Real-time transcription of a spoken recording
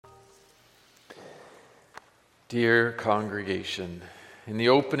Dear congregation, in the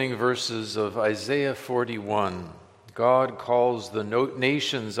opening verses of Isaiah 41, God calls the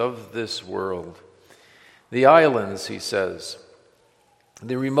nations of this world, the islands, he says,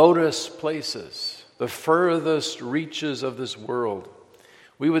 the remotest places, the furthest reaches of this world.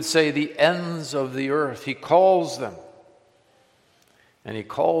 We would say the ends of the earth. He calls them, and he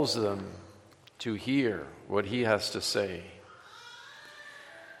calls them to hear what he has to say.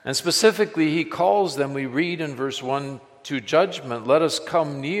 And specifically, he calls them, we read in verse 1, to judgment. Let us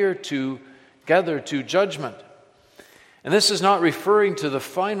come near together to judgment. And this is not referring to the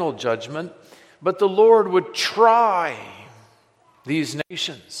final judgment, but the Lord would try these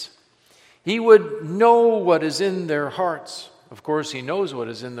nations. He would know what is in their hearts. Of course, he knows what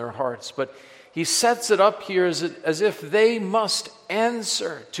is in their hearts, but he sets it up here as if they must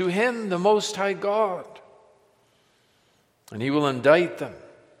answer to him, the Most High God. And he will indict them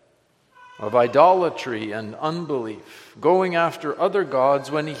of idolatry and unbelief, going after other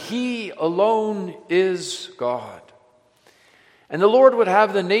gods when he alone is God. And the Lord would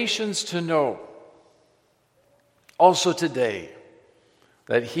have the nations to know, also today,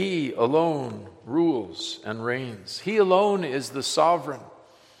 that he alone rules and reigns. He alone is the sovereign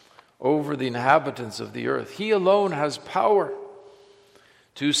over the inhabitants of the earth. He alone has power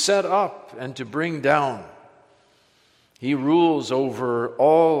to set up and to bring down. He rules over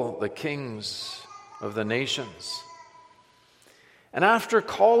all the kings of the nations. And after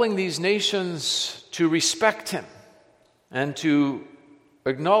calling these nations to respect him and to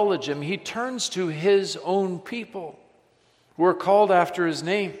acknowledge him, he turns to his own people who are called after his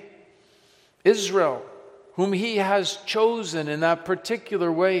name, Israel, whom he has chosen in that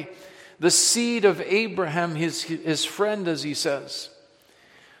particular way, the seed of Abraham, his friend, as he says.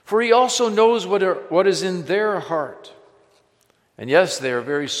 For he also knows what is in their heart. And yes, they are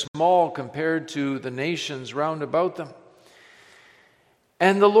very small compared to the nations round about them.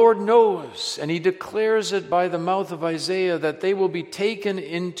 And the Lord knows, and he declares it by the mouth of Isaiah, that they will be taken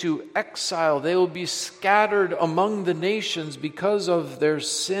into exile. They will be scattered among the nations because of their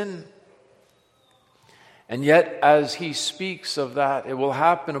sin. And yet, as he speaks of that, it will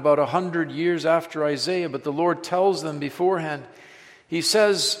happen about 100 years after Isaiah, but the Lord tells them beforehand. He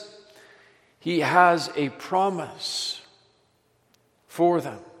says he has a promise for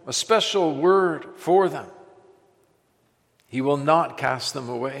them, a special word for them. He will not cast them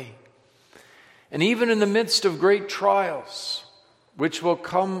away. And even in the midst of great trials, which will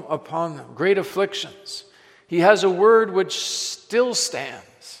come upon them, great afflictions, he has a word which still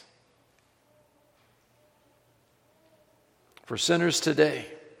stands. For sinners today,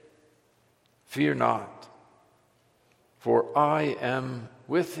 fear not, for I am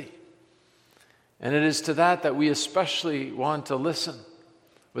with thee. And it is to that we especially want to listen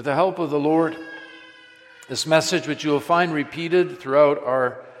with the help of the Lord. This message, which you will find repeated throughout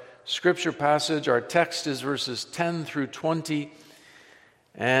our scripture passage, our text is verses 10 through 20.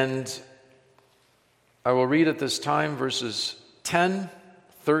 And I will read at this time verses 10,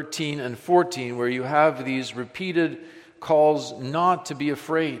 13, and 14, where you have these repeated calls not to be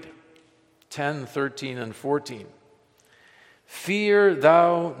afraid. 10, 13, and 14. Fear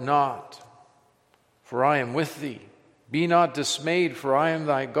thou not, for I am with thee. Be not dismayed, for I am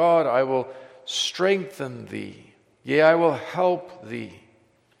thy God. I will strengthen thee. Yea, I will help thee.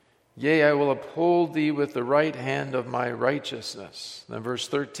 Yea, I will uphold thee with the right hand of my righteousness. Then verse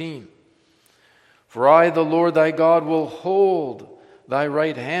 13. For I, the Lord thy God, will hold thy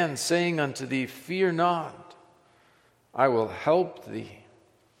right hand, saying unto thee, fear not, I will help thee.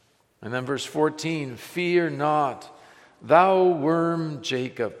 And then verse 14. Fear not, thou worm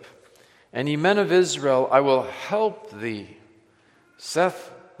Jacob, and ye men of Israel, I will help thee,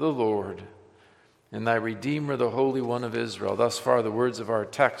 saith the Lord, and thy Redeemer, the Holy One of Israel. Thus far the words of our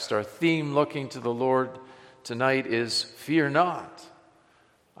text. Our theme looking to the Lord tonight is, fear not,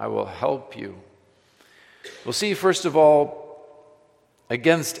 I will help you. We'll see first of all,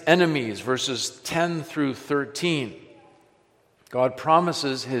 against enemies, verses 10 through 13. God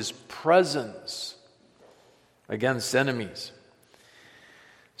promises his presence against enemies.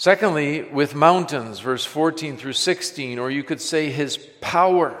 Secondly, with mountains, verse 14 through 16, or you could say his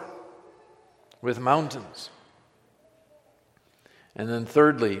power with mountains. And then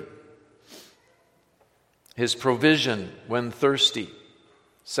thirdly, his provision when thirsty,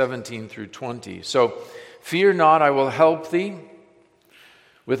 17 through 20. So, fear not, I will help thee.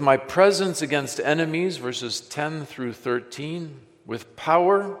 With my presence against enemies, verses 10 through 13. With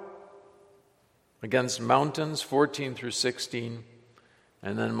power against mountains, 14 through 16.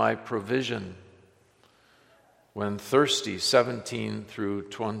 And then my provision when thirsty, 17 through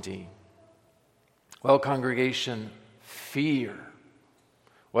 20. Well, congregation, fear.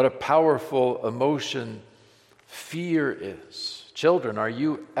 What a powerful emotion fear is. Children, are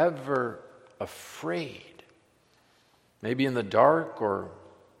you ever afraid? Maybe in the dark, or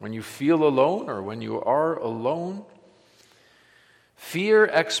when you feel alone, or when you are alone. Fear,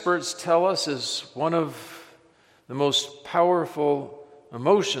 experts tell us, is one of the most powerful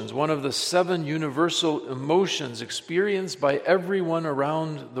emotions, one of the 7 universal emotions experienced by everyone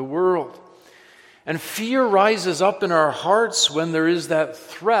around the world. And fear rises up in our hearts when there is that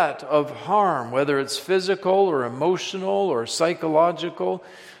threat of harm, whether it's physical or emotional or psychological,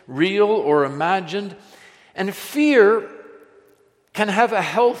 real or imagined. And fear can have a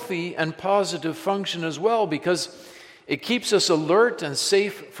healthy and positive function as well, because it keeps us alert and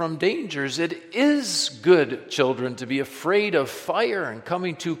safe from dangers. It is good, children, to be afraid of fire and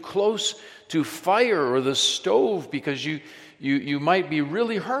coming too close to fire or the stove, because you might be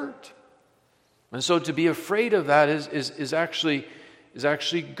really hurt. And so to be afraid of that is actually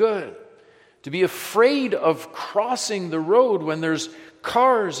good. To be afraid of crossing the road when there's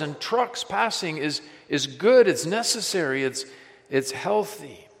cars and trucks passing is good, it's necessary, it's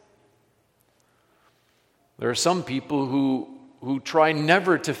healthy. There are some people who try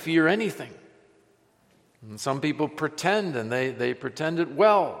never to fear anything. And some people pretend, and they pretend it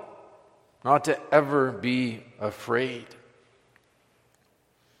well, not to ever be afraid.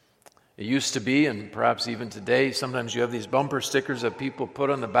 It used to be, and perhaps even today, sometimes you have these bumper stickers that people put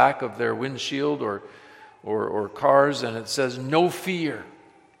on the back of their windshield or cars, and it says, "No fear."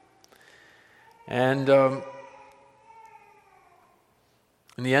 And in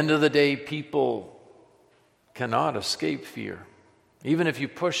the end of the day, people cannot escape fear, even if you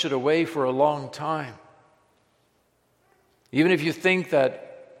push it away for a long time. Even if you think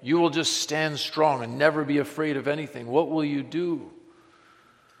that you will just stand strong and never be afraid of anything, what will you do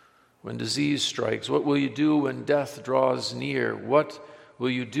when disease strikes? What will you do when death draws near? What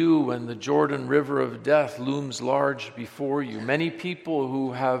will you do when the Jordan River of death looms large before you? Many people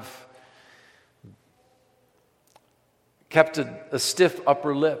who have kept a stiff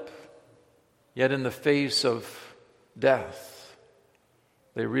upper lip, yet in the face of death,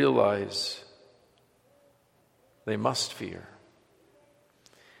 they realize they must fear.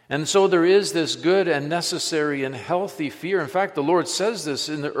 And so there is this good and necessary and healthy fear. In fact, the Lord says this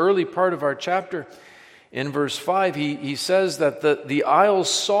in the early part of our chapter. In verse 5, he says that the isles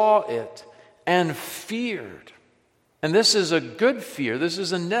saw it and feared. And this is a good fear. This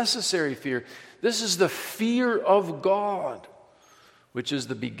is a necessary fear. This is the fear of God, which is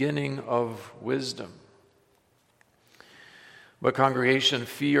the beginning of wisdom. But congregation,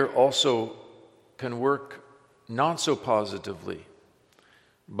 fear also can work not so positively,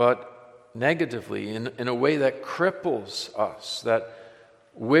 but negatively, in a way that cripples us, that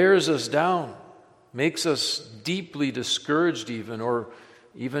wears us down, makes us deeply discouraged even, or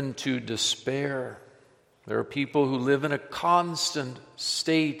even to despair. There are people who live in a constant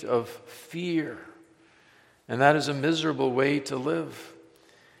state of fear, and that is a miserable way to live.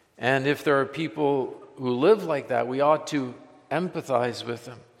 And if there are people who live like that, we ought to empathize with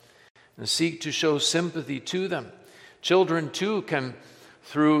them and seek to show sympathy to them. Children too can,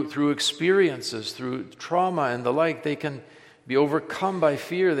 through experiences, through trauma and the like, they can be overcome by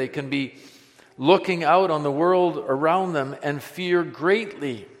fear. They can be looking out on the world around them and fear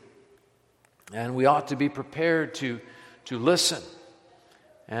greatly. And we ought to be prepared to listen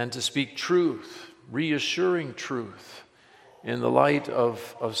and to speak truth, reassuring truth in the light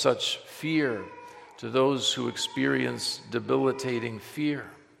of such fear to those who experience debilitating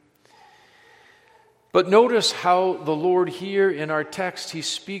fear. But notice how the Lord here in our text, he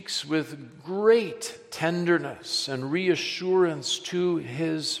speaks with great tenderness and reassurance to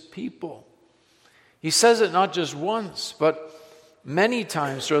his people. He says it not just once, but many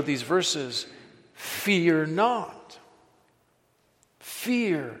times throughout these verses. Fear not.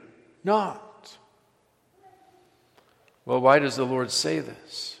 Fear not. Well, why does the Lord say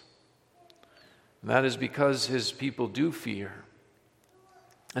this? And that is because his people do fear.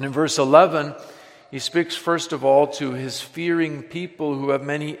 And in verse 11, he speaks first of all to his fearing people who have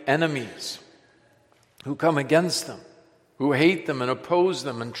many enemies, who come against them, who hate them and oppose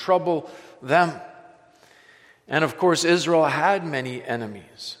them and trouble them. And of course, Israel had many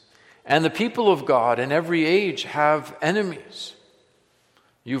enemies. And the people of God in every age have enemies.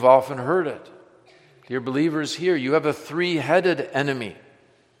 You've often heard it. Dear believers here, you have a 3-headed enemy: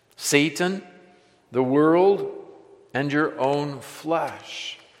 Satan, the world, and your own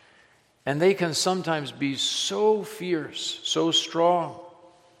flesh. And they can sometimes be so fierce, so strong.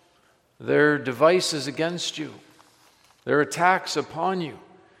 Their devices against you, their attacks upon you,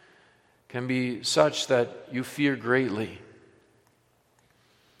 can be such that you fear greatly.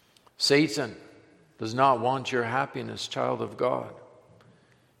 Satan does not want your happiness, child of God.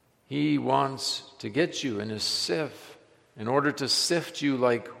 He wants to get you in a sieve in order to sift you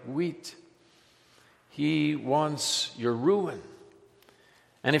like wheat. He wants your ruin.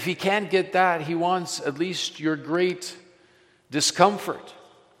 And if he can't get that, he wants at least your great discomfort.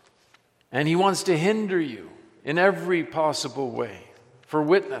 And he wants to hinder you in every possible way. For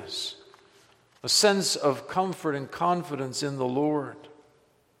witness, a sense of comfort and confidence in the Lord.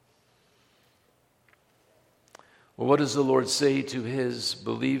 Well, what does the Lord say to his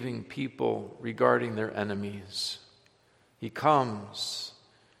believing people regarding their enemies? He comes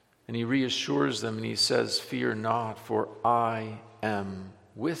and he reassures them and he says, "Fear not, for I am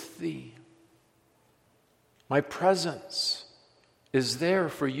with thee." My presence is there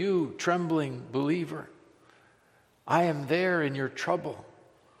for you, trembling believer. I am there in your trouble.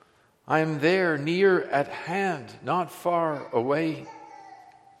 I am there near at hand, not far away.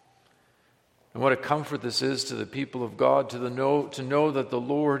 And what a comfort this is to the people of God to know that the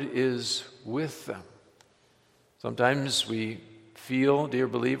Lord is with them. Sometimes we feel, dear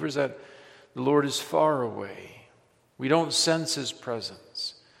believers, that the Lord is far away. We don't sense his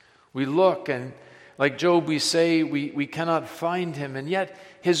presence. We look and like Job we say we cannot find him, and yet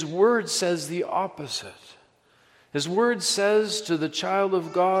his word says the opposite. His word says to the child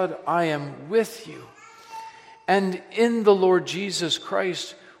of God, I am with you. And in the Lord Jesus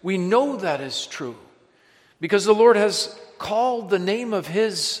Christ, we know that is true because the Lord has called the name of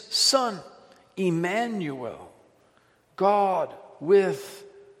his Son, Emmanuel, God with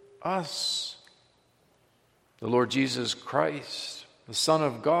us. The Lord Jesus Christ, the Son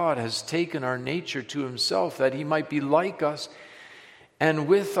of God, has taken our nature to himself that he might be like us and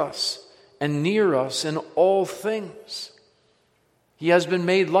with us and near us in all things. He has been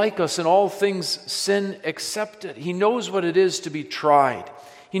made like us in all things, sin accepted. He knows what it is to be tried.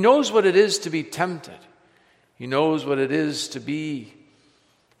 He knows what it is to be tempted. He knows what it is to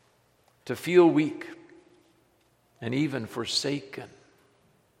feel weak and even forsaken.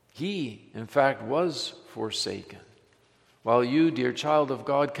 He, in fact, was forsaken, while you, dear child of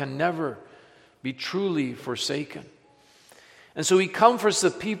God, can never be truly forsaken. And so he comforts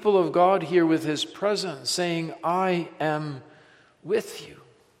the people of God here with his presence, saying, I am with you.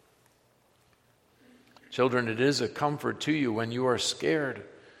 Children, it is a comfort to you when you are scared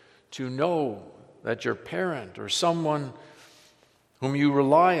to know that your parent or someone whom you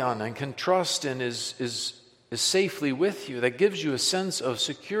rely on and can trust in is safely with you. That gives you a sense of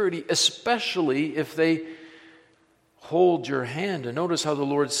security, especially if they hold your hand. And notice how the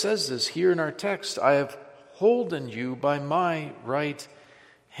Lord says this here in our text. I have holden you by my right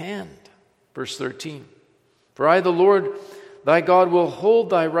hand. Verse 13. For I, the Lord thy God, will hold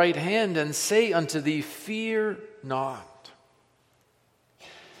thy right hand and say unto thee, fear not.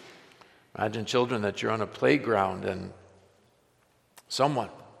 Imagine, children, that you're on a playground and someone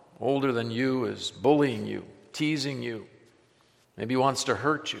older than you is bullying you, teasing you, maybe wants to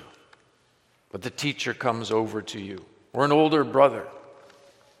hurt you. But the teacher comes over to you, or an older brother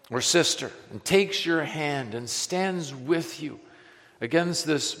or sister, and takes your hand and stands with you against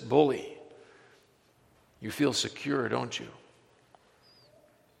this bully. You feel secure, don't you?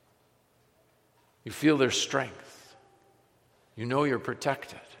 You feel their strength. You know you're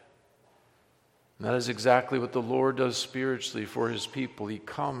protected. And that is exactly what the Lord does spiritually for his people. He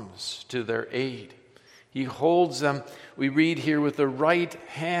comes to their aid. He holds them, we read here, with the right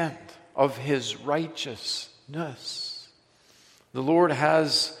hand of his righteousness. The Lord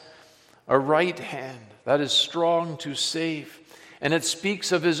has a right hand that is strong to save. And it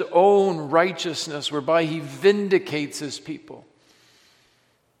speaks of his own righteousness, whereby he vindicates his people.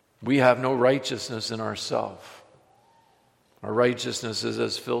 We have no righteousness in ourselves. Our righteousness is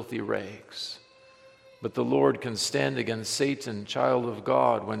as filthy rags. But the Lord can stand against Satan, child of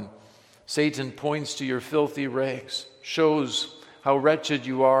God, when Satan points to your filthy rags, shows how wretched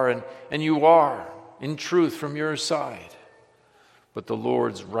you are, and you are, in truth, from your side. But the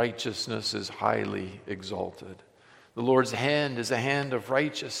Lord's righteousness is highly exalted. The Lord's hand is a hand of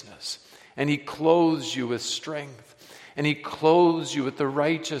righteousness, and he clothes you with strength, and he clothes you with the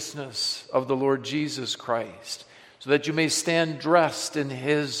righteousness of the Lord Jesus Christ, so that you may stand dressed in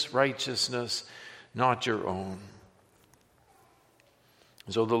his righteousness, not your own.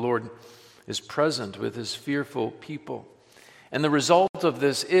 So the Lord is present with his fearful people. And the result of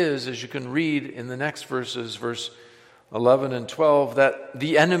this is, as you can read in the next verses, verse 11 and 12, that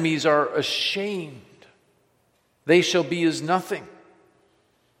the enemies are ashamed. They shall be as nothing.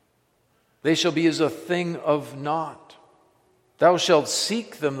 They shall be as a thing of naught. Thou shalt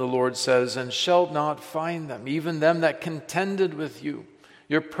seek them, the Lord says, and shalt not find them, even them that contended with you,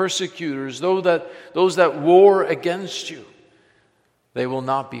 your persecutors, those that war against you. They will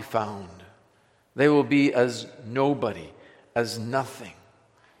not be found. They will be as nobody, as nothing.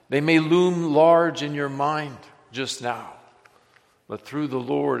 They may loom large in your mind just now, but through the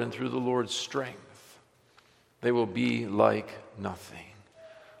Lord and through the Lord's strength, they will be like nothing.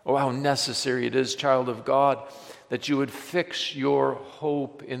 Oh, how necessary it is, child of God, that you would fix your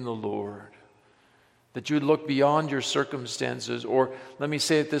hope in the Lord, that you would look beyond your circumstances, or let me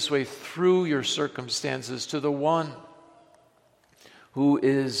say it this way, through your circumstances to the one who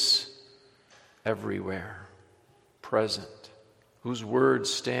is everywhere present, whose word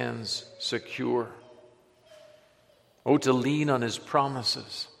stands secure. Oh, to lean on his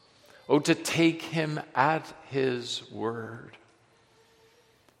promises. Oh, to take him at his word.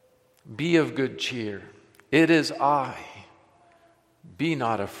 Be of good cheer. It is I. Be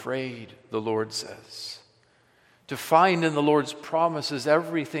not afraid, the Lord says. To find in the Lord's promises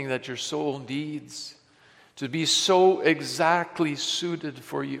everything that your soul needs, to be so exactly suited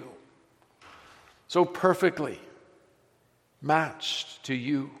for you, so perfectly matched to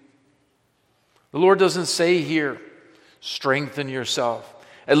you. The Lord doesn't say here, strengthen yourself.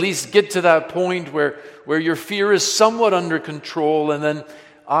 At least get to that point where your fear is somewhat under control, and then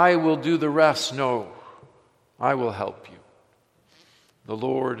I will do the rest. No, I will help you. The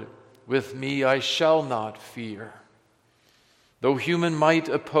Lord with me, I shall not fear. Though human might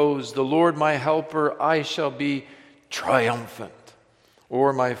oppose, the Lord my helper, I shall be triumphant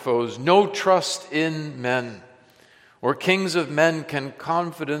o'er my foes. No trust in men, or kings of men can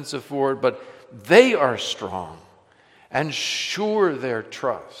confidence afford, but they are strong and sure their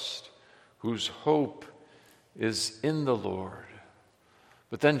trust, whose hope is in the Lord.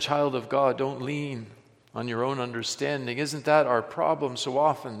 But then, child of God, don't lean on your own understanding. Isn't that our problem so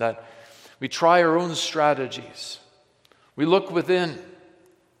often, that we try our own strategies? We look within.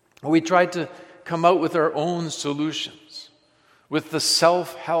 We try to come out with our own solutions, with the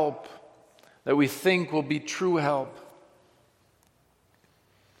self-help that we think will be true help.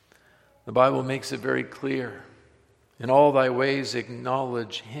 The Bible makes it very clear. In all thy ways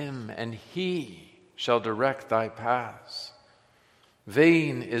acknowledge him, and he shall direct thy paths.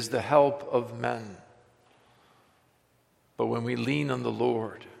 Vain is the help of men. But when we lean on the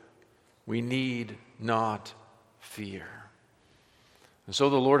Lord, we need not fear. And so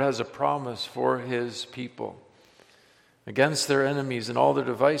the Lord has a promise for his people against their enemies and all their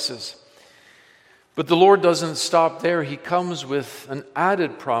devices. But the Lord doesn't stop there. He comes with an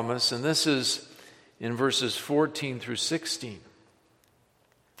added promise, and this is in verses 14 through 16.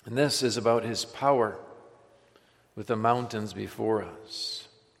 And this is about his power with the mountains before us.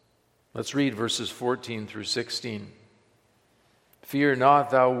 Let's read verses 14 through 16. Fear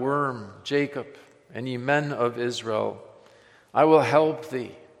not, thou worm, Jacob, and ye men of Israel. I will help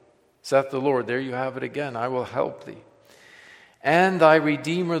thee, saith the Lord. There you have it again. I will help thee. And thy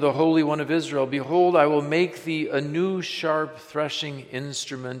Redeemer, the Holy One of Israel. Behold, I will make thee a new sharp threshing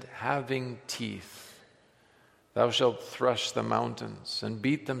instrument having teeth. Thou shalt thresh the mountains, and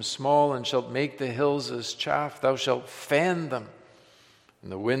beat them small, and shalt make the hills as chaff. Thou shalt fan them,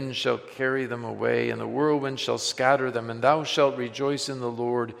 and the wind shall carry them away, and the whirlwind shall scatter them. And thou shalt rejoice in the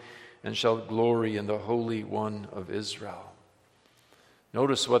Lord, and shalt glory in the Holy One of Israel.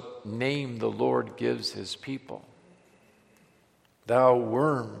 Notice what name the Lord gives his people. Thou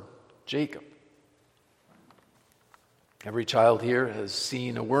worm, Jacob. Every child here has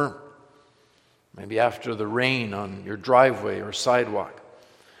seen a worm. Maybe after the rain on your driveway or sidewalk.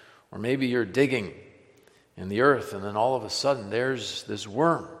 Or maybe you're digging in the earth, and then all of a sudden there's this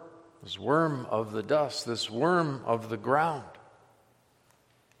worm of the dust, this worm of the ground.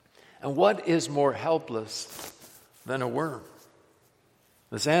 And what is more helpless than a worm?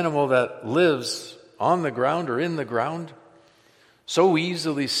 This animal that lives on the ground or in the ground, so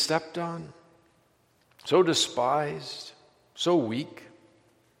easily stepped on, so despised, so weak.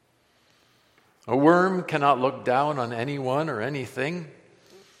 A worm cannot look down on anyone or anything.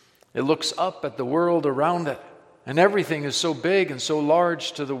 It looks up at the world around it, and everything is so big and so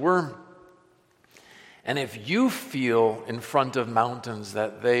large to the worm. And if you feel in front of mountains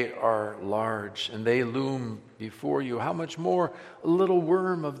that they are large and they loom before you, how much more a little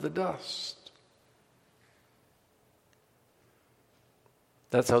worm of the dust?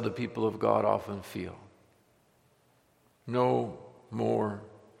 That's how the people of God often feel. No more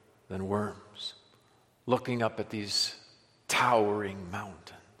than worms, looking up at these towering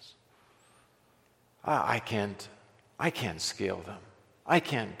mountains. I can't scale them. I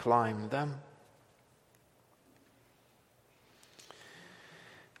can't climb them.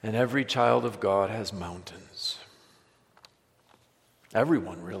 And every child of God has mountains.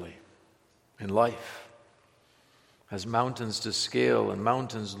 Everyone, really, in life has mountains to scale and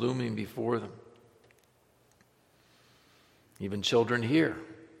mountains looming before them. Even children here,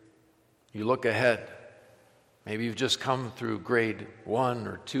 you look ahead. Maybe you've just come through grade 1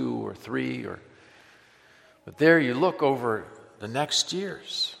 or 2 or 3, but there you look over the next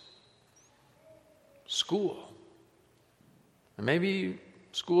years. School. And maybe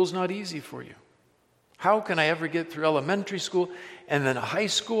school's not easy for you. How can I ever get through elementary school and then high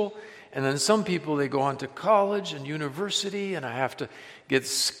school? And then some people, they go on to college and university, and I have to get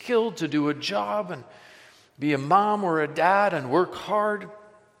skilled to do a job and be a mom or a dad and work hard.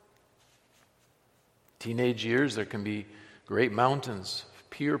 Teenage years, there can be great mountains of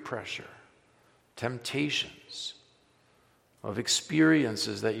peer pressure, temptations, of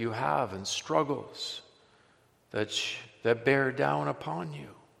experiences that you have and struggles that bear down upon you.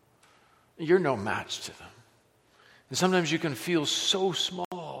 You're no match to them. And sometimes you can feel so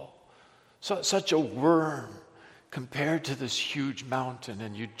small, such a worm compared to this huge mountain,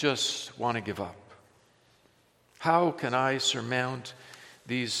 and you just want to give up. How can I surmount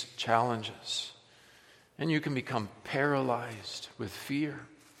these challenges? And you can become paralyzed with fear.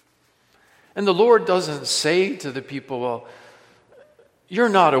 And the Lord doesn't say to the people, well, you're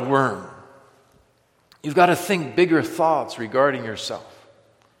not a worm. You've got to think bigger thoughts regarding yourself.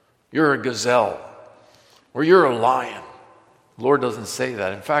 You're a gazelle, or you're a lion. The Lord doesn't say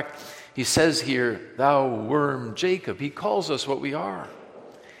that. In fact, he says here, thou worm Jacob. He calls us what we are.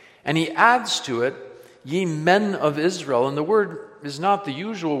 And he adds to it, ye men of Israel. And the word is not the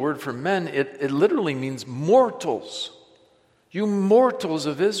usual word for men. It literally means mortals. You mortals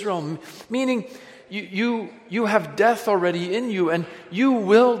of Israel. Meaning you have death already in you and you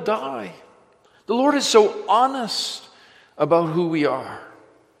will die. The Lord is so honest about who we are.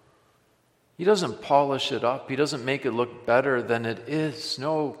 He doesn't polish it up. He doesn't make it look better than it is.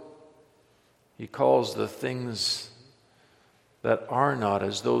 No. He calls the things that are not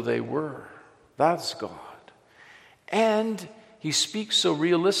as though they were. That's God. And he speaks so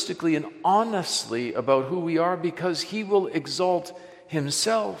realistically and honestly about who we are because he will exalt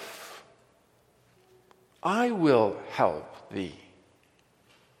himself. I will help thee.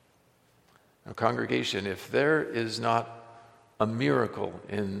 Now, congregation, if there is not a miracle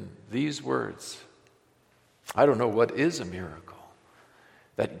in these words, I don't know what is a miracle.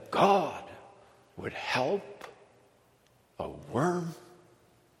 That God would help a worm.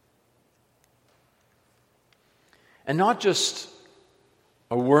 And not just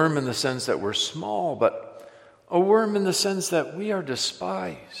a worm in the sense that we're small, but a worm in the sense that we are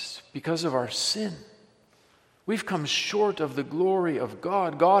despised because of our sin. We've come short of the glory of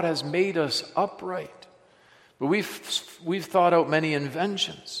God. God has made us upright. But we've thought out many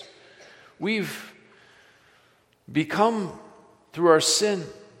inventions. We've become, through our sin,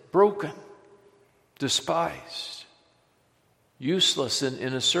 broken, despised, useless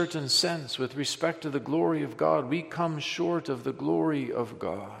in a certain sense with respect to the glory of God. We come short of the glory of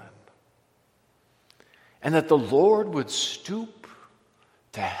God. And that the Lord would stoop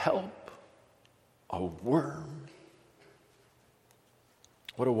to help a worm.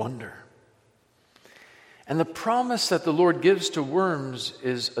 What a wonder. And the promise that the Lord gives to worms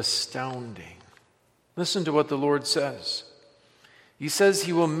is astounding. Listen to what the Lord says. He says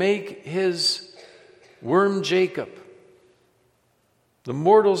he will make his worm Jacob, the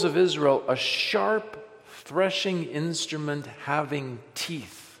mortals of Israel, a sharp threshing instrument having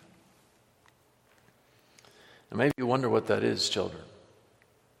teeth. Now maybe you wonder what that is, children.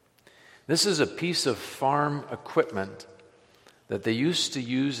 This is a piece of farm equipment that they used to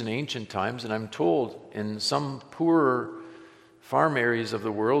use in ancient times, and I'm told in some poorer farm areas of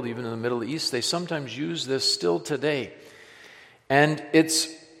the world, even in the Middle East, they sometimes use this still today. And it's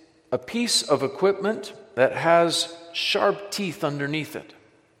a piece of equipment that has sharp teeth underneath it.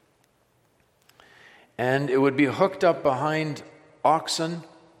 And it would be hooked up behind oxen,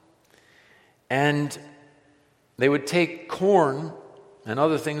 and they would take corn and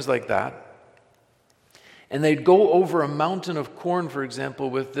other things like that, and they'd go over a mountain of corn, for example,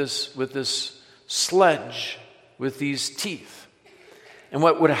 with this sledge with these teeth. And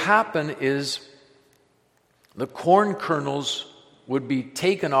what would happen is the corn kernels would be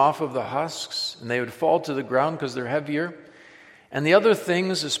taken off of the husks, and they would fall to the ground because they're heavier. And the other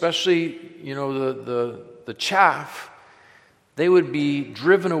things, especially, the chaff, they would be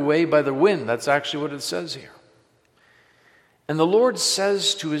driven away by the wind. That's actually what it says here. And the Lord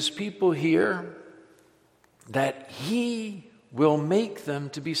says to his people here that he will make them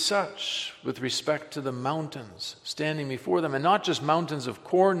to be such with respect to the mountains standing before them. And not just mountains of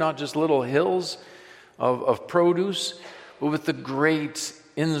corn, not just little hills of produce, but with the great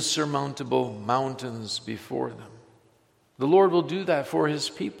insurmountable mountains before them. The Lord will do that for his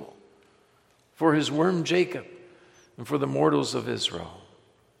people, for his worm Jacob, and for the mortals of Israel.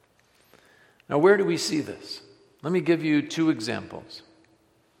 Now, where do we see this? Let me give you two examples.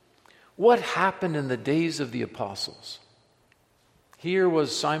 What happened in the days of the apostles? Here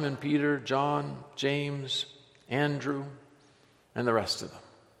was Simon Peter, John, James, Andrew, and the rest of them.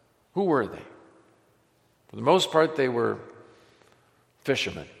 Who were they? For the most part, they were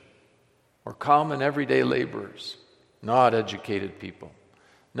fishermen or common everyday laborers, not educated people,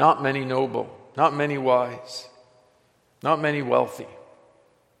 not many noble, not many wise, not many wealthy.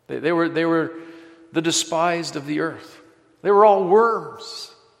 They were the despised of the earth. They were all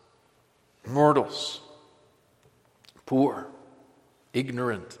worms, mortals, poor,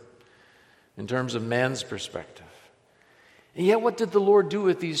 ignorant in terms of man's perspective. And yet what did the Lord do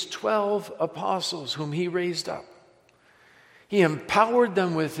with these 12 apostles whom he raised up? He empowered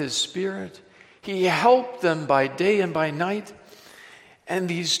them with his Spirit. He helped them by day and by night. And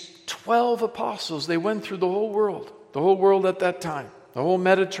these 12 apostles, they went through the whole world at that time, the whole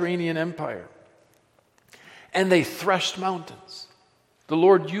Mediterranean Empire. And they threshed mountains. The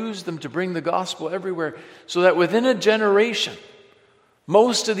Lord used them to bring the gospel everywhere, so that within a generation,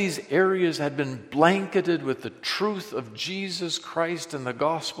 most of these areas had been blanketed with the truth of Jesus Christ and the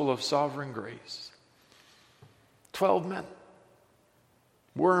gospel of sovereign grace. 12 men,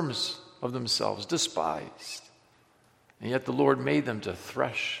 worms of themselves, despised. And yet the Lord made them to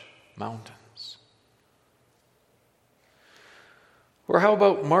thresh mountains. Or how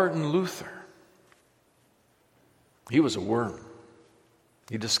about Martin Luther? He was a worm.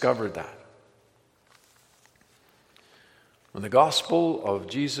 He discovered that. When the gospel of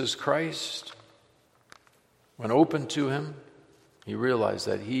Jesus Christ, when opened to him, he realized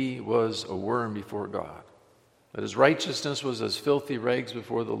that he was a worm before God, that his righteousness was as filthy rags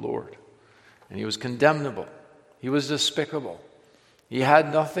before the Lord, and he was condemnable. He was despicable. He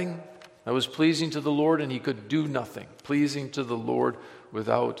had nothing that was pleasing to the Lord, and he could do nothing pleasing to the Lord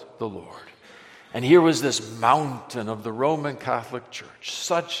without the Lord. And here was this mountain of the Roman Catholic Church,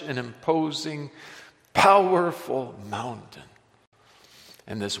 such an imposing, powerful mountain.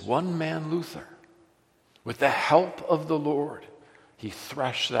 And this one man, Luther, with the help of the Lord, he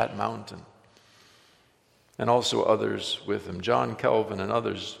threshed that mountain. And also others with him, John Calvin and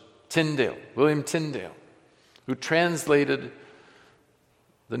others, William Tyndale, who translated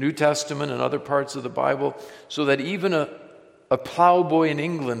the New Testament and other parts of the Bible so that even a plowboy in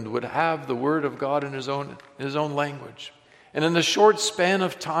England would have the Word of God in his own language. And in the short span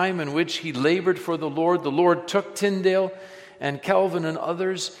of time in which he labored for the Lord took Tyndale and Calvin and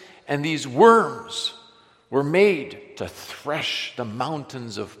others, and these worms were made to thresh the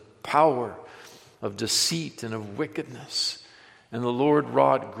mountains of power, of deceit, and of wickedness. And the Lord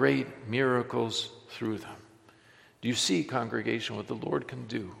wrought great miracles through them. Do you see, congregation, what the Lord can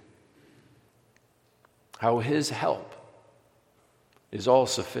do? How his help is all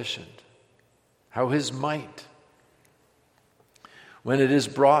sufficient. How his might, when it is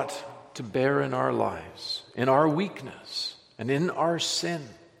brought to bear in our lives, in our weakness and in our sin,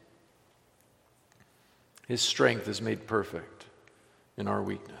 his strength is made perfect in our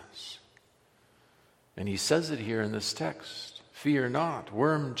weakness. And he says it here in this text, "Fear not,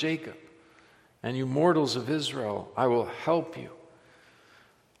 worm Jacob, and you mortals of Israel, I will help you.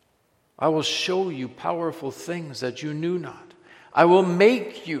 I will show you powerful things that you knew not. I will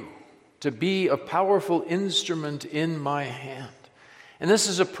make you to be a powerful instrument in my hand." And this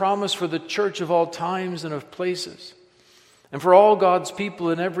is a promise for the church of all times and of places, and for all God's people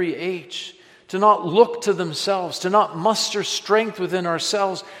in every age, to not look to themselves, to not muster strength within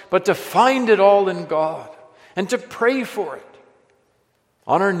ourselves, but to find it all in God, and to pray for it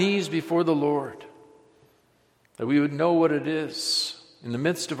on our knees before the Lord, that we would know what it is in the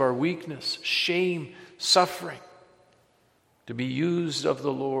midst of our weakness, shame, suffering, to be used of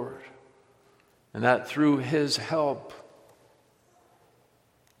the Lord, and that through his help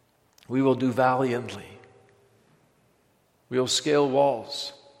we will do valiantly. We will scale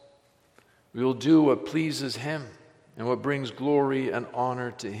walls. We will do what pleases him and what brings glory and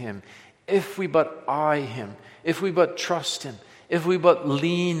honor to him. If we but eye him, if we but trust him, if we but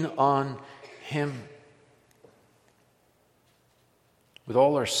lean on him, with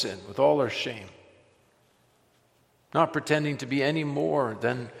all our sin, with all our shame, not pretending to be any more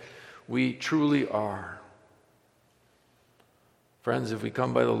than we truly are. Friends, if we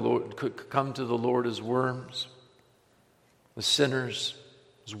come to the Lord as worms, as sinners,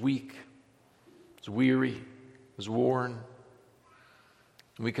 as weak, as weary, as worn.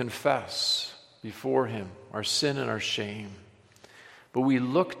 And we confess before him our sin and our shame. But we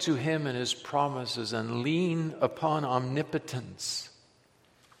look to him and his promises and lean upon omnipotence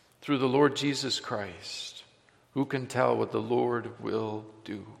through the Lord Jesus Christ. Who can tell what the Lord will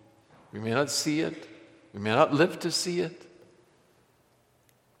do? We may not see it. We may not live to see it.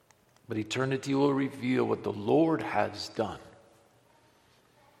 But eternity will reveal what the Lord has done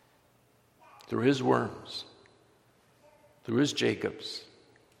through his worms, through his Jacobs,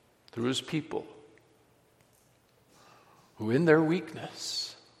 through his people, who in their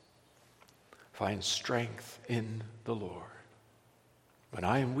weakness find strength in the Lord. When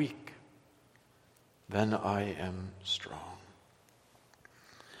I am weak, then I am strong.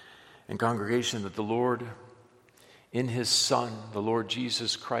 And congregation, that the Lord, in his Son, the Lord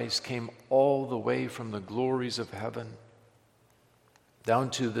Jesus Christ, came all the way from the glories of heaven down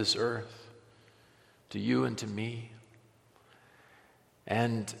to this earth, to you and to me.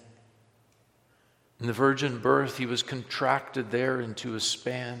 And in the virgin birth, he was contracted there into a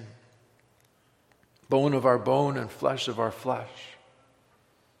span, bone of our bone and flesh of our flesh.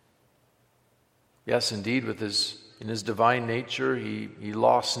 Yes, indeed, in his divine nature, he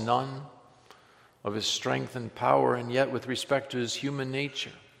lost none of his strength and power, and yet with respect to his human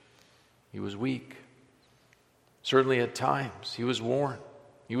nature, he was weak. Certainly at times, he was worn.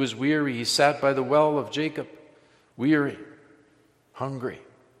 He was weary. He sat by the well of Jacob, weary, hungry.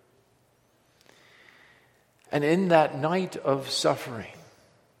 And in that night of suffering,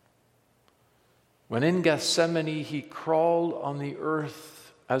 when in Gethsemane he crawled on the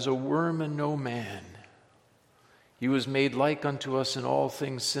earth as a worm and no man, he was made like unto us in all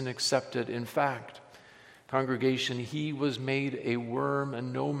things, sin excepted. In fact, congregation, he was made a worm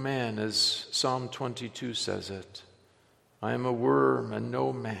and no man, as Psalm 22 says it. I am a worm and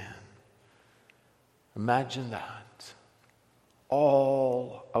no man. Imagine that.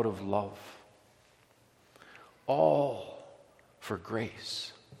 All out of love. All for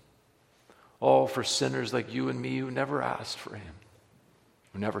grace. All for sinners like you and me who never asked for him,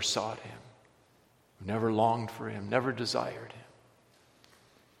 who never sought him, who never longed for him, never desired him,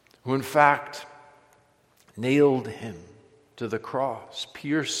 who in fact nailed him to the cross,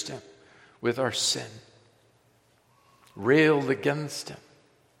 pierced him with our sin, railed against him,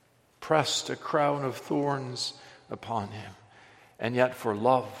 pressed a crown of thorns upon him, and yet for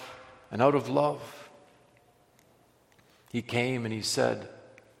love and out of love, he came and he said,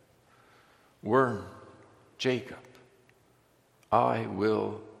 worm, Jacob, I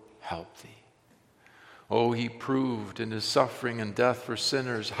will help thee. Oh, he proved in his suffering and death for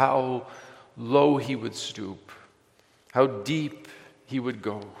sinners how low he would stoop, how deep he would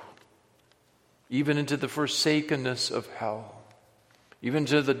go, even into the forsakenness of hell, even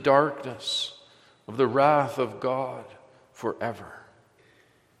to the darkness of the wrath of God forever.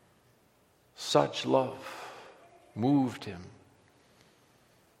 Such love moved him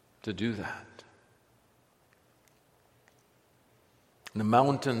to do that. The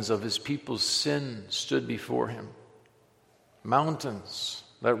mountains of his people's sin stood before him. Mountains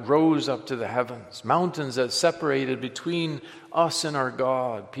that rose up to the heavens. Mountains that separated between us and our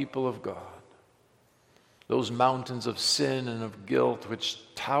God, people of God. Those mountains of sin and of guilt which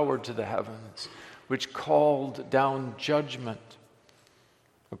towered to the heavens, which called down judgment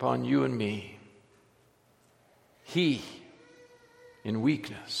upon you and me. He, in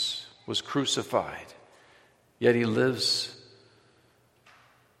weakness, was crucified, yet he lives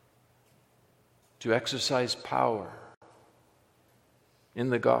to exercise power in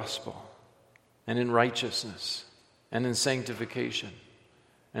the gospel and in righteousness and in sanctification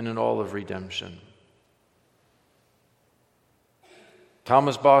and in all of redemption.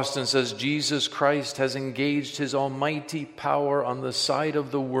 Thomas Boston says, Jesus Christ has engaged his almighty power on the side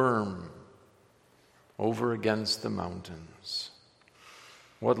of the worm over against the mountains.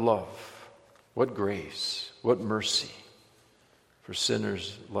 What love, what grace, what mercy for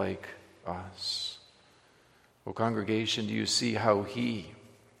sinners like us. Oh, congregation, do you see how he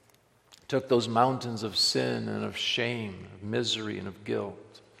took those mountains of sin and of shame, of misery and of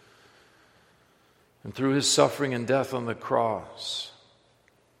guilt, and through his suffering and death on the cross,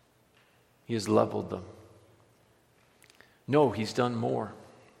 he has leveled them? No, he's done more.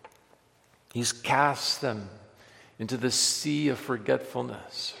 He's cast them into the sea of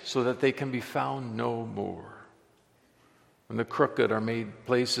forgetfulness so that they can be found no more. And the crooked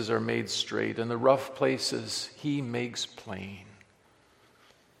places are made straight, and the rough places he makes plain.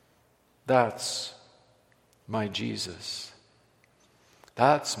 That's my Jesus.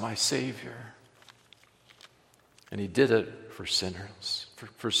 That's my Savior. And he did it for sinners,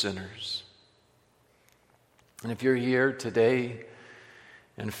 for sinners. And if you're here today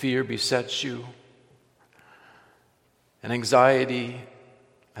and fear besets you, and anxiety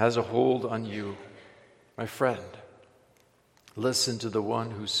has a hold on you, my friend, listen to the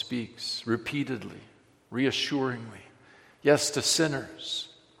one who speaks repeatedly, reassuringly, yes to sinners,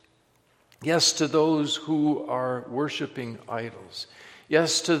 yes to those who are worshiping idols,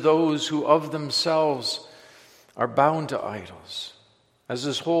 yes to those who of themselves are bound to idols, as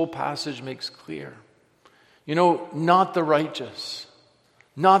this whole passage makes clear. You know, not the righteous,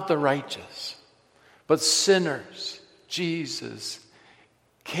 but sinners Jesus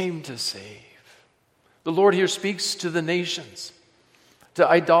came to save. The Lord here speaks to the nations, to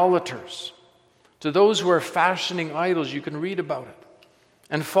idolaters, to those who are fashioning idols. You can read about it.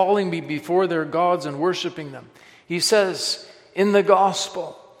 And falling before their gods and worshiping them. He says in the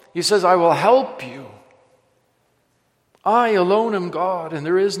gospel, he says, I will help you. I alone am God, and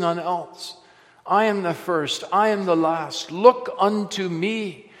there is none else. I am the first, I am the last. Look unto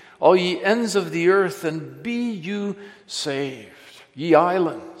me, all ye ends of the earth, and be you saved, ye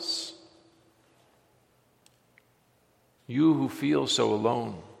islands. You who feel so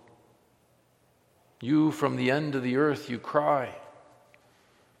alone, you from the end of the earth, you cry.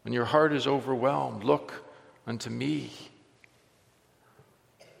 When your heart is overwhelmed, look unto me.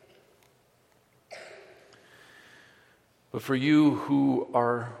 But for you who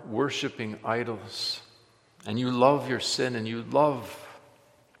are worshiping idols, and you love your sin, and you love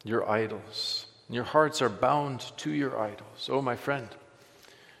your idols, and your hearts are bound to your idols, oh my friend,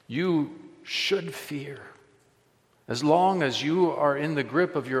 you should fear. As long as you are in the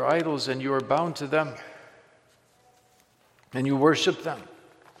grip of your idols and you are bound to them, and you worship them.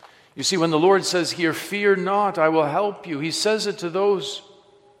 You see, when the Lord says here, fear not, I will help you, he says it to those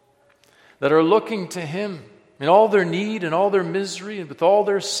that are looking to him in all their need and all their misery and with all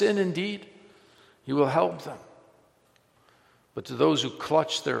their sin indeed, he will help them. But to those who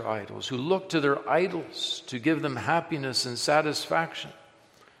clutch their idols, who look to their idols to give them happiness and satisfaction,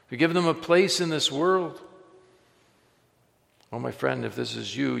 to give them a place in this world, oh my friend, if this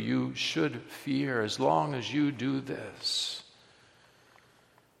is you, you should fear as long as you do this.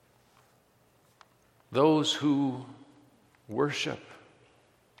 Those who worship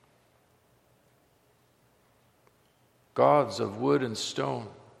gods of wood and stone,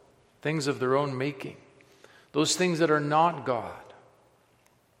 things of their own making, those things that are not God,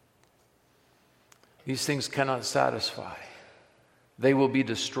 these things cannot satisfy. They will be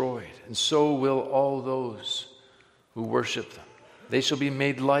destroyed, and so will all those who worship them. They shall be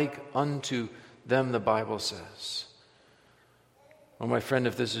made like unto them, the Bible says. Oh, my friend,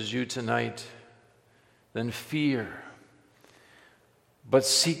 if this is you tonight, then fear, but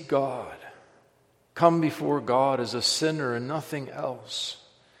seek God. Come before God as a sinner and nothing else.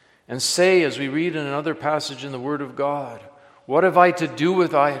 And say, as we read in another passage in the Word of God, what have I to do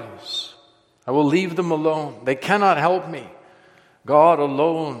with idols? I will leave them alone. They cannot help me. God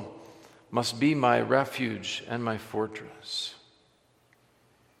alone must be my refuge and my fortress.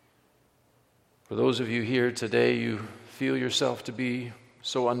 For those of you here today, you feel yourself to be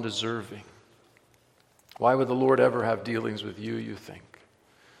so undeserving. Why would the Lord ever have dealings with you, you think?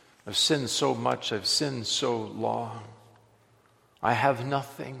 I've sinned so much, I've sinned so long. I have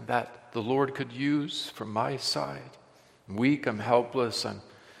nothing that the Lord could use from my side. I'm weak, I'm helpless, I'm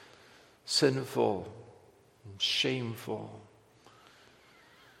sinful, I'm shameful.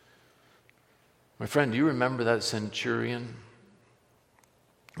 My friend, do you remember that centurion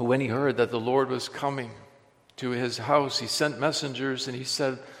who, when he heard that the Lord was coming to his house, he sent messengers and he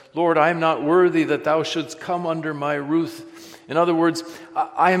said, Lord, I am not worthy that thou shouldst come under my roof. In other words,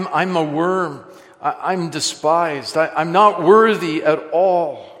 I'm a worm. I'm despised. I'm not worthy at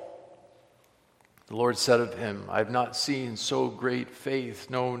all. The Lord said of him, I have not seen so great faith,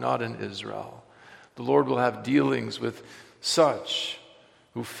 no, not in Israel. The Lord will have dealings with such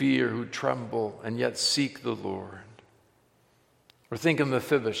who fear, who tremble, and yet seek the Lord. Or think of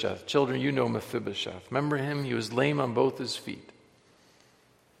Mephibosheth. Children, you know Mephibosheth. Remember him? He was lame on both his feet.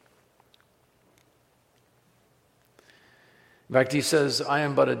 In fact, he says, I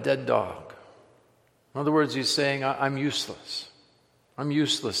am but a dead dog. In other words, he's saying, I'm useless. I'm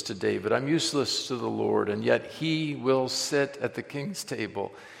useless to David. I'm useless to the Lord, and yet he will sit at the king's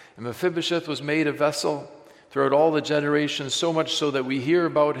table. And Mephibosheth was made a vessel throughout all the generations, so much so that we hear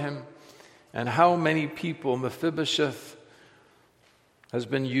about him and how many people Mephibosheth has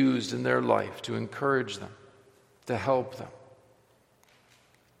been used in their life to encourage them, to help them.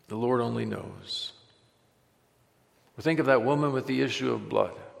 The Lord only knows. Or think of that woman with the issue of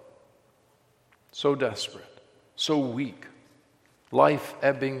blood. So desperate. so weak, life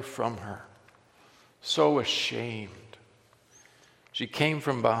ebbing from her, so ashamed. She came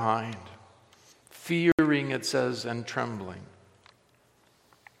from behind, fearing, it says, and trembling.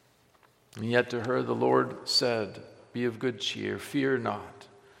 And yet to her the Lord said, "Be of good cheer, fear not,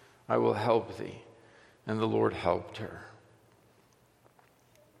 I will help thee." And the Lord helped her.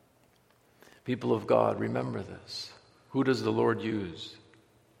 People of God, remember this. Who does the Lord use?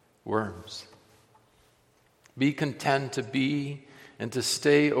 Worms. Be content to be and to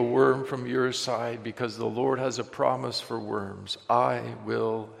stay a worm from your side, because the Lord has a promise for worms. I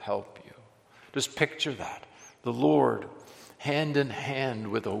will help you. Just picture that. The Lord, hand in hand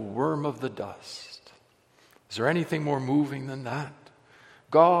with a worm of the dust. Is there anything more moving than that?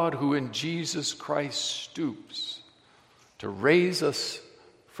 God, who in Jesus Christ stoops to raise us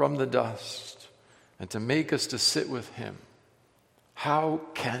from the dust and to make us to sit with him. How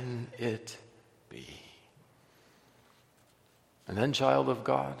can it be? And then, child of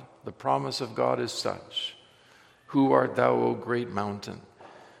God, the promise of God is such. Who art thou, O great mountain?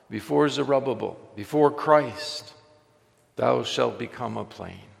 Before Zerubbabel, before Christ, thou shalt become a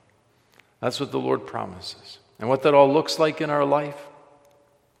plain. That's what the Lord promises. And what that all looks like in our life,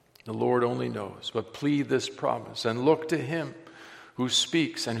 the Lord only knows. But plead this promise and look to him who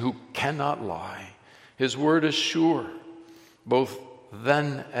speaks and who cannot lie. His word is sure, both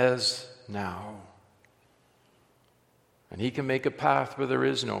then as now. And he can make a path where there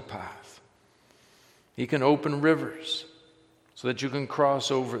is no path. He can open rivers so that you can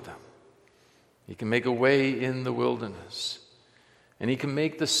cross over them. He can make a way in the wilderness. And he can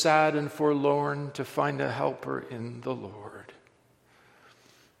make the sad and forlorn to find a helper in the Lord.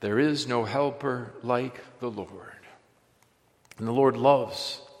 There is no helper like the Lord. And the Lord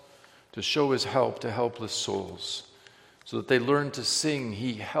loves to show his help to helpless souls so that they learn to sing,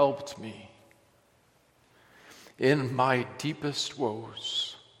 "He helped me in my deepest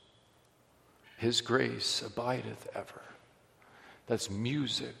woes. His grace abideth ever." That's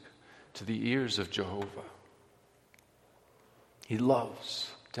music to the ears of Jehovah. He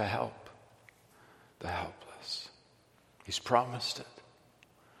loves to help the helpless. He's promised it.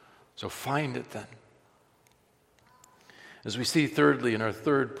 So find it then. As we see thirdly in our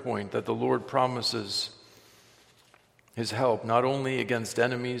third point, that the Lord promises his help not only against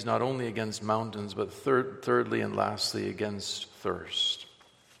enemies, not only against mountains, but thirdly and lastly against thirst.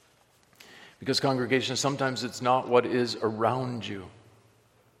 Because, congregation, sometimes it's not what is around you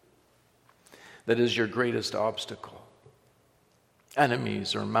that is your greatest obstacle.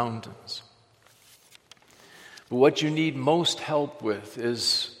 Enemies or mountains. But what you need most help with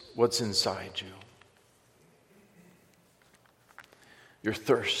is what's inside you. Your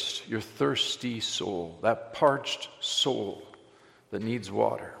thirst, your thirsty soul, that parched soul that needs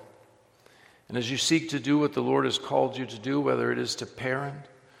water. And as you seek to do what the Lord has called you to do, whether it is to parent,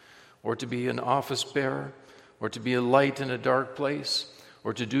 or to be an office bearer, or to be a light in a dark place,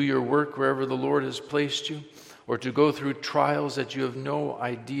 or to do your work wherever the Lord has placed you, or to go through trials that you have no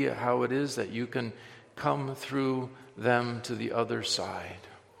idea how it is that you can come through them to the other side.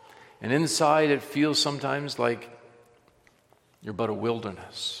 And inside it feels sometimes like you're but a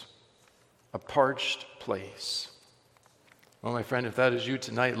wilderness, a parched place. Well, my friend, if that is you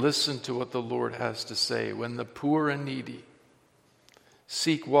tonight, listen to what the Lord has to say. When the poor and needy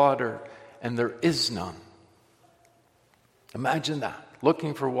seek water and there is none. Imagine that,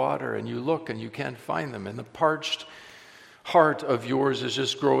 looking for water and you look and you can't find them, and the parched heart of yours is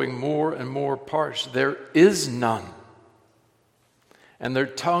just growing more and more parched. There is none. And their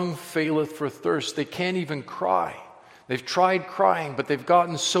tongue faileth for thirst. They can't even cry. They've tried crying, but they've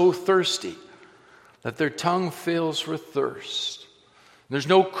gotten so thirsty that their tongue fails for thirst. There's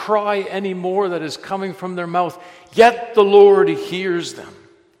no cry anymore that is coming from their mouth, yet the Lord hears them,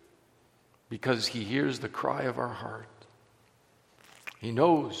 because he hears the cry of our heart. He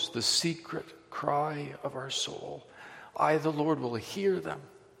knows the secret cry of our soul. I, the Lord, will hear them.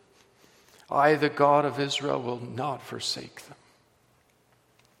 I, the God of Israel, will not forsake them.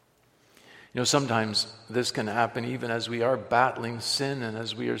 You know, sometimes this can happen even as we are battling sin and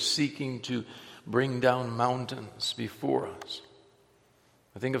as we are seeking to bring down mountains before us.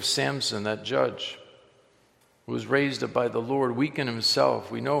 I think of Samson, that judge who was raised up by the Lord, weak in himself.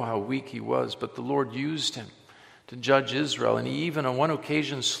 We know how weak he was, but the Lord used him to judge Israel. And he even on one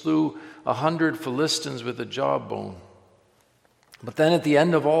occasion slew 100 Philistines with a jawbone. But then at the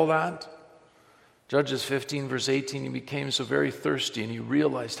end of all that, Judges 15, verse 18, he became so very thirsty and he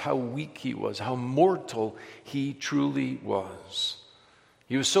realized how weak he was, how mortal he truly was.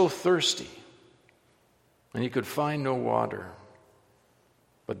 He was so thirsty and he could find no water.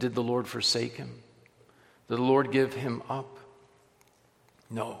 But did the Lord forsake him? Did the Lord give him up?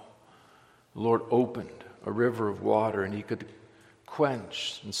 No. The Lord opened a river of water, and he could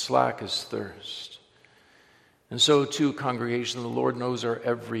quench and slack his thirst. And so too, congregation, the Lord knows our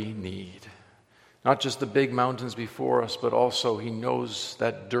every need. Not just the big mountains before us, but also he knows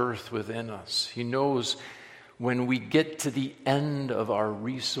that dearth within us. He knows when we get to the end of our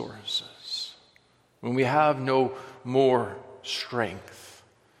resources, when we have no more strength,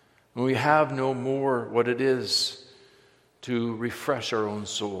 when we have no more what it is to refresh our own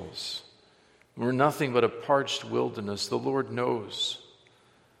souls. We're nothing but a parched wilderness. The Lord knows.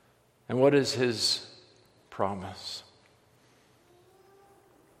 And what is his promise?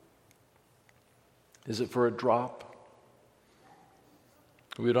 Is it for a drop?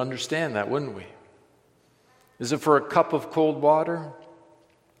 We would understand that, wouldn't we? Is it for a cup of cold water?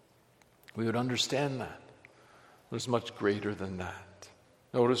 We would understand that. But it's much greater than that.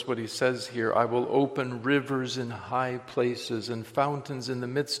 Notice what he says here. I will open rivers in high places and fountains in the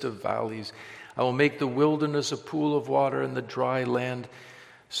midst of valleys. I will make the wilderness a pool of water and the dry land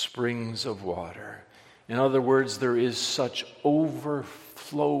springs of water. In other words, there is such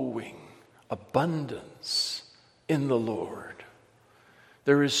overflowing abundance in the Lord.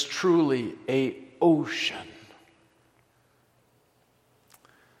 There is truly an ocean.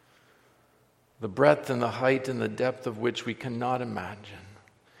 The breadth and the height and the depth of which we cannot imagine.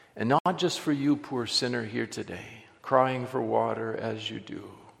 And not just for you, poor sinner, here today, crying for water as you do.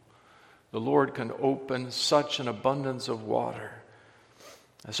 The Lord can open such an abundance of water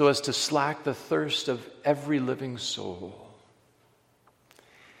so as to slack the thirst of every living soul.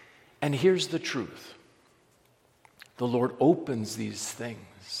 And here's the truth. The Lord opens these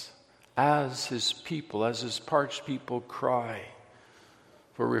things as his people, as his parched people cry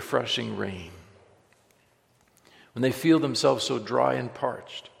for refreshing rain. When they feel themselves so dry and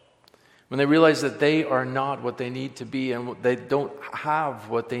parched, when they realize that they are not what they need to be and they don't have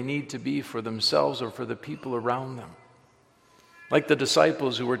what they need to be for themselves or for the people around them. Like the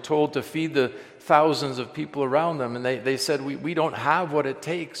disciples who were told to feed the thousands of people around them, and they said, we don't have what it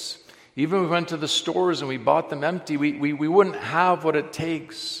takes. Even if we went to the stores and we bought them empty, we wouldn't have what it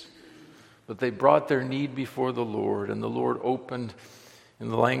takes. But they brought their need before the Lord, and the Lord opened, in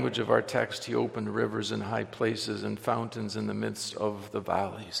the language of our text, he opened rivers in high places and fountains in the midst of the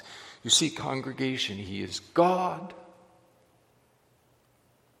valleys. You see, congregation, he is God.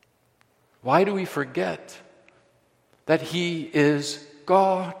 Why do we forget that he is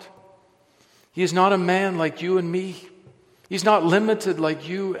God? He is not a man like you and me. He's not limited like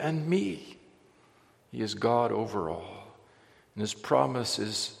you and me. He is God over all. And his promise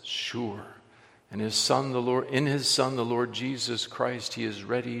is sure. And his Son, the Lord, in his Son, the Lord Jesus Christ, he is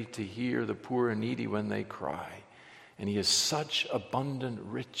ready to hear the poor and needy when they cry. And he has such abundant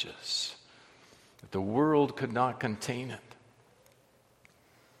riches that the world could not contain it.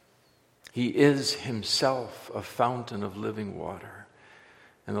 He is himself a fountain of living water.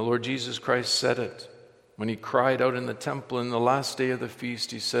 And the Lord Jesus Christ said it when he cried out in the temple in the last day of the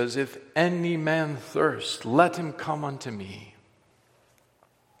feast. He says, if any man thirst, let him come unto me,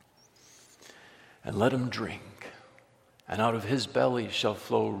 and let him drink. And out of his belly shall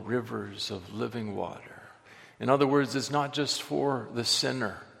flow rivers of living water. In other words, it's not just for the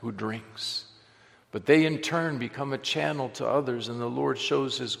sinner who drinks, but they in turn become a channel to others, and the Lord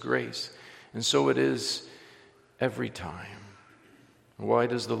shows his grace. And so it is every time. Why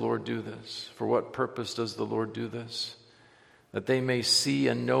does the Lord do this? For what purpose does the Lord do this? That they may see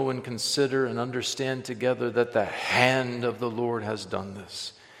and know and consider and understand together that the hand of the Lord has done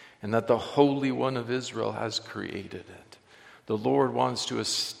this, and that the Holy One of Israel has created it. The Lord wants to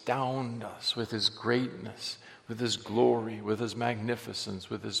astound us with his greatness, with his glory, with his magnificence,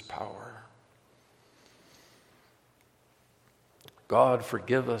 with his power. God,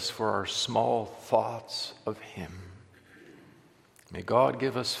 forgive us for our small thoughts of him. May God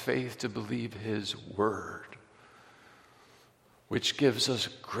give us faith to believe his word, which gives us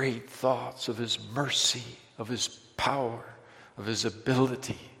great thoughts of his mercy, of his power, of his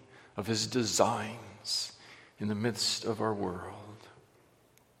ability, of his designs in the midst of our world.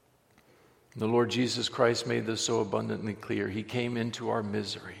 The Lord Jesus Christ made this so abundantly clear. He came into our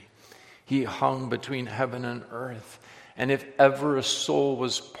misery. He hung between heaven and earth. And if ever a soul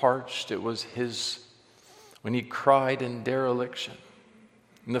was parched, it was his. When he cried in dereliction,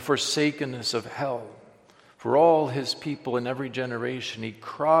 in the forsakenness of hell, for all his people in every generation, he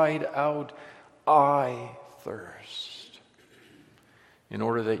cried out, I thirst. In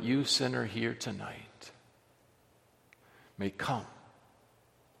order that you, sinner, here tonight may come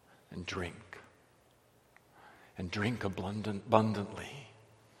and drink abundantly.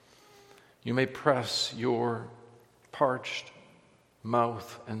 You may press your parched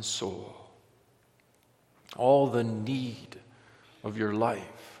mouth and soul, all the need of your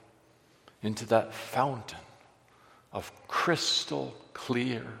life, into that fountain of crystal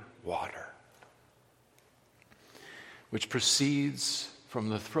clear water, which proceeds from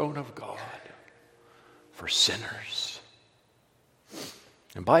the throne of God for sinners.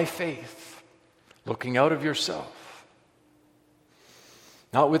 And by faith, looking out of yourself,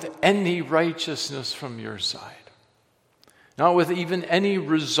 not with any righteousness from your side, not with even any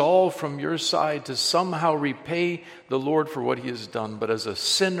resolve from your side to somehow repay the Lord for what he has done, but as a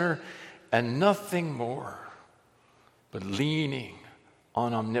sinner and nothing more, but leaning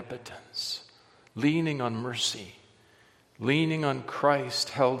on omnipotence, leaning on mercy, leaning on Christ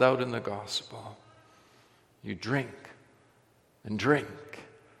held out in the gospel. You drink and drink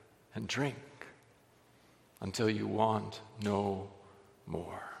and drink until you want no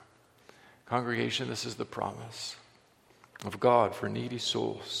more. Congregation, this is the promise of God for needy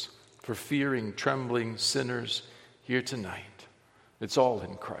souls, for fearing, trembling sinners here tonight. It's all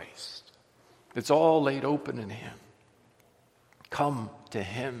in Christ. It's all laid open in him. Come to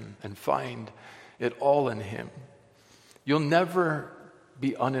him and find it all in him. You'll never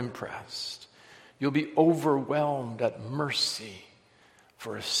be unimpressed. You'll be overwhelmed at mercy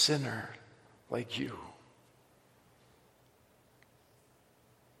for a sinner like you.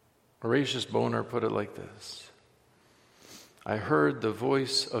 Horatius Bonar put it like this: I heard the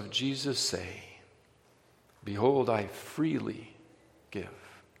voice of Jesus say, behold, I freely give.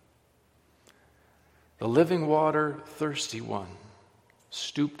 The living water, thirsty one,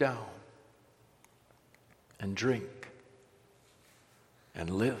 stoop down and drink and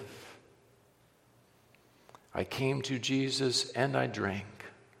live. I came to Jesus and I drank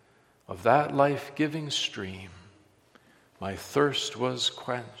of that life-giving stream. My thirst was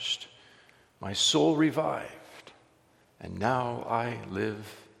quenched, my soul revived, and now I live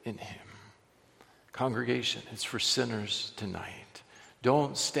in him. Congregation, it's for sinners tonight.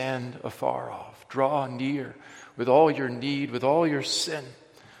 Don't stand afar off. Draw near with all your need, with all your sin,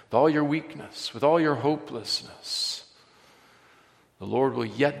 with all your weakness, with all your hopelessness. The Lord will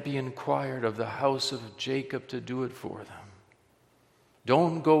yet be inquired of the house of Jacob to do it for them.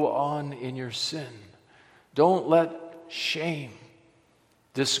 Don't go on in your sin. Don't let shame,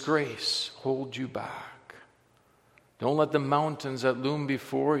 disgrace hold you back. Don't let the mountains that loom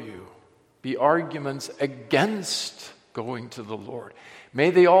before you be arguments against going to the Lord. May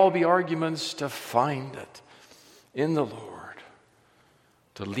they all be arguments to find it in the Lord,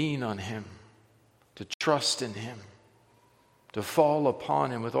 to lean on him, to trust in him, to fall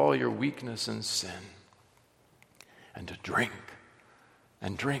upon him with all your weakness and sin, and to drink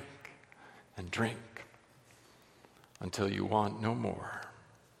and drink and drink until you want no more.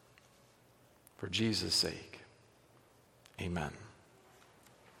 For Jesus' sake, amen.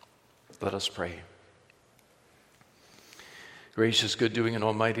 Let us pray. Gracious, good doing, and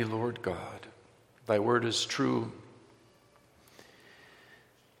almighty Lord God, thy word is true,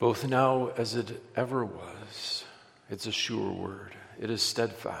 both now as it ever was. It's a sure word. It is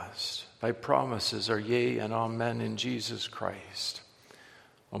steadfast. Thy promises are yea and amen in Jesus Christ.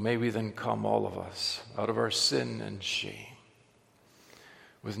 Oh, may we then come, all of us, out of our sin and shame,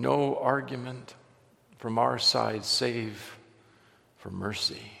 with no argument from our side save for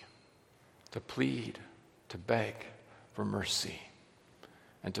mercy, to plead, to beg for mercy,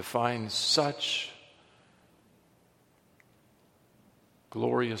 and to find such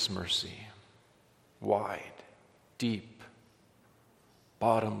glorious mercy, wide, deep,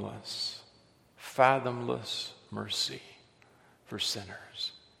 bottomless, fathomless mercy for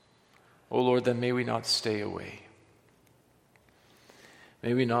sinners. Oh Lord, then may we not stay away.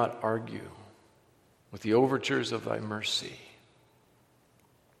 May we not argue with the overtures of thy mercy.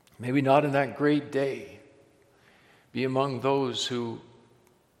 May we not in that great day be among those who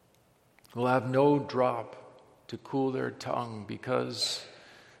will have no drop to cool their tongue, because,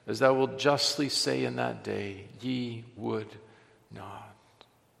 as thou wilt justly say in that day, ye would not.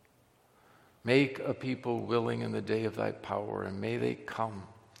 Make a people willing in the day of thy power, and may they come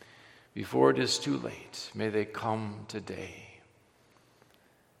before it is too late. May they come today.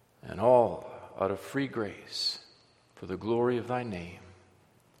 And all out of free grace for the glory of thy name.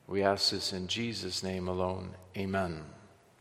 We ask this in Jesus' name alone. Amen.